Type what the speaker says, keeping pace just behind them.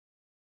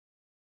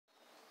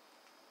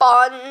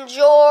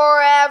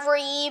Bonjour,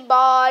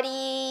 everybody.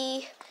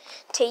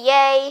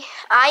 Today,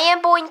 I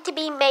am going to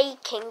be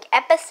making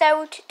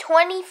episode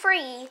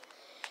 23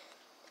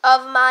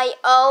 of my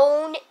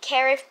own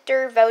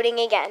character voting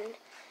again.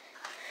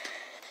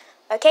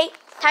 Okay,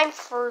 time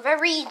for the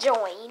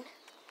rejoin.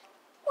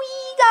 We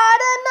got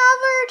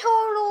another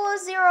total of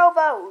 0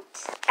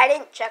 votes. I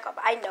didn't check them.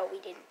 I know we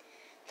didn't.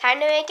 Time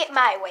to make it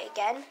my way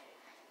again.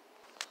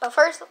 But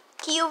first,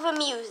 cue the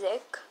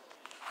music.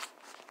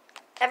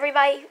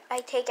 Everybody I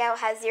take out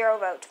has 0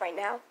 votes right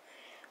now.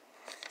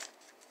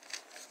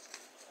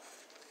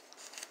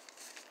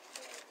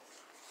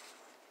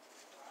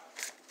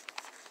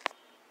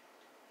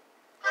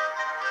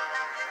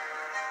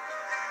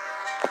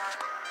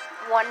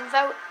 One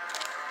vote.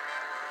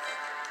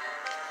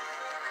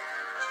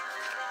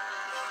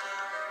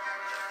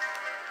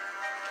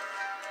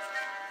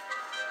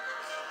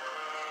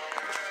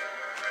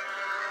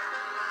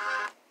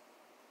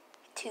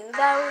 Two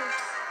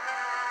votes.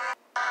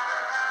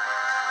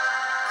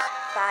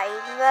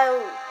 5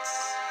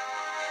 votes.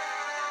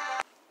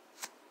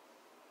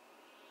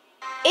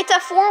 It's a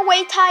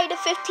 4-way tie to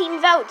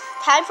 15 votes.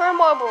 Time for a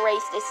marble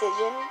race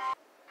decision.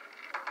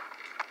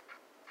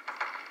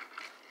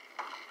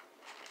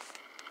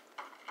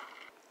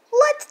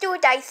 Let's do a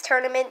dice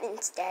tournament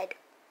instead.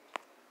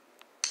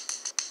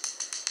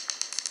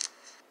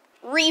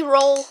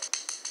 Reroll.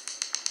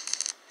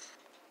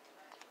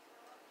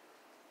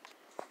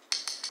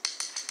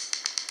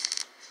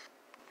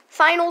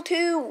 Final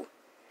 2.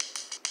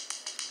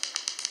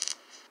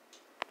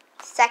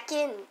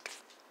 Second.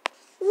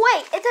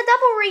 Wait, it's a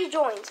double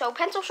rejoin, so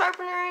pencil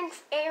sharpener and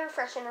air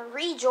freshener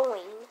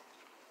rejoin.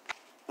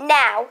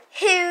 Now,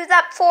 who's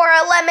up for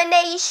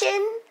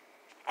elimination?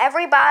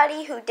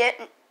 Everybody who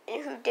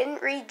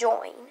didn't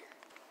rejoin,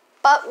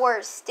 but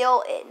were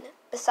still in,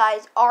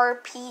 besides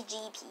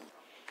RPGP.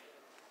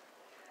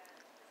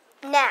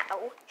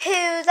 Now,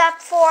 who's up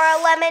for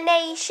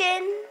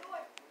elimination?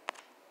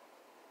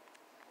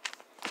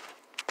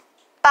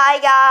 Bye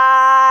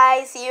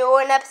guys, see you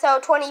in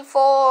episode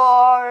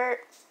 24.